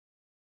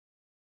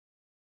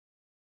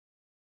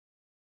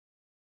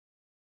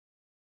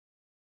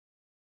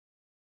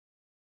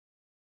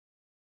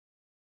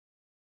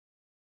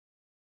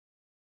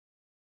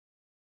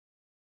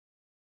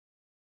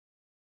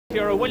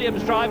You're a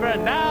Williams driver,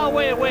 and now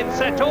we're with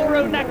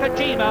Saturo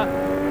Nakajima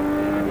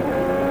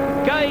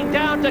going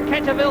down to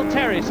Ketterville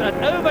Terrace at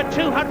over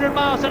 200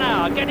 miles an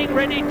hour, getting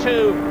ready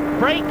to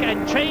brake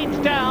and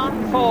change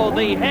down for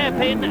the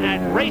hairpin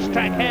and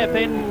racetrack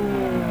hairpin.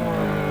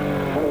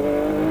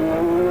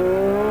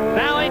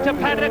 Now into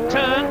paddock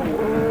turn.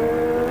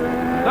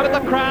 Look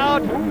at the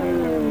crowd.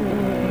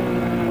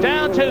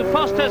 Down to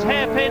Foster's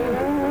hairpin.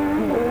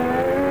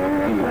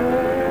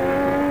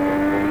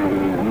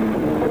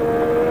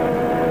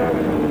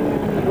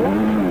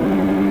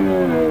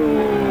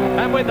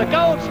 With the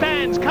gold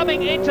stands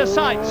coming into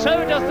sight,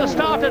 so does the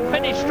start and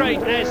finish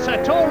straight as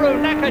Saturo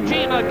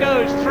Nakajima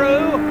goes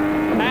through,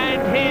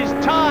 and his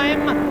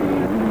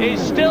time is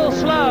still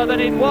slower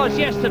than it was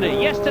yesterday.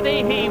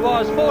 Yesterday he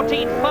was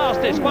 14th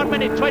fastest, 1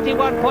 minute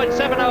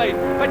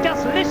 21.708, but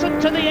just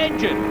listen to the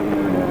engine.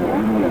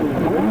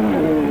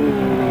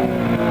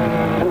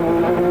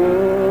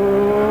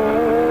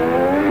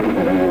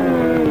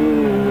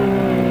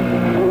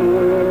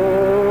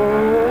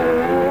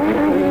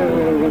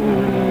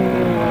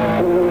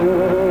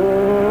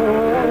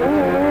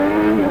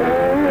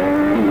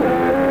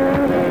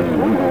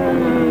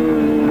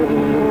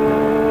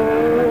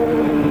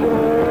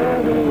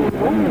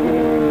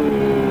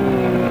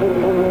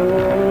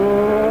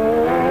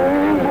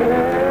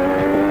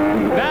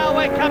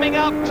 Coming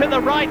up to the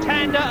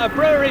right-hander, a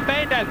brewery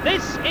bend, and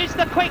this is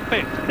the quick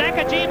bit.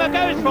 Nakajima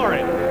goes for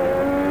it.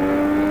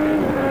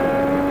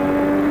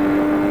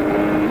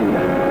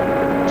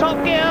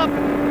 Top gear,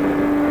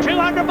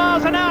 200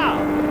 miles an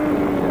hour.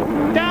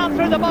 Down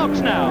through the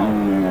box now.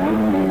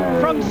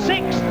 From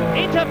 6th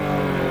into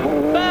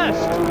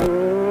 1st.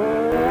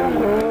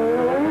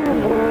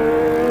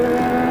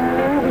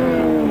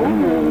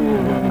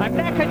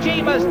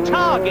 Nakajima's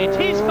target,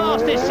 his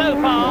fastest so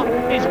far,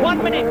 is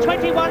 1 minute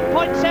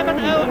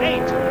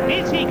 21.708.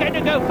 Is he going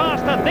to go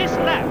faster this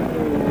lap?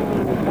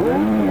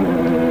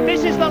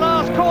 This is the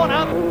last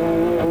corner.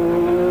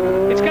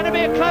 It's going to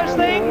be a close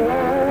thing.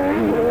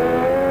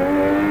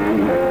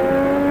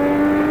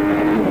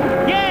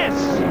 Yes!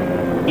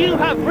 You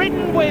have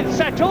ridden with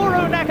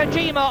Saturo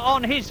Nakajima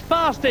on his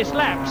fastest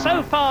lap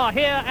so far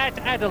here at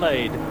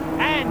Adelaide.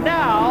 And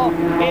now,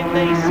 in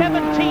the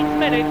 17th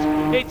minute,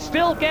 it's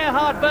still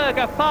Gerhard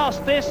Berger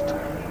fastest,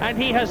 and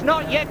he has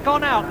not yet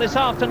gone out this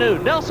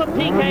afternoon. Nelson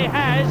Piquet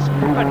has,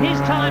 but his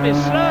time is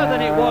slower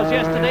than it was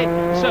yesterday,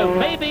 so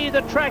maybe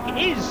the track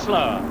is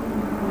slower.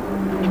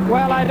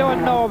 Well, I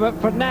don't know, but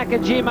for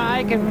Nakajima,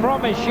 I can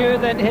promise you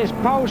that his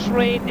pulse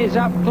rate is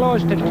up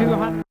close to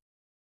 200.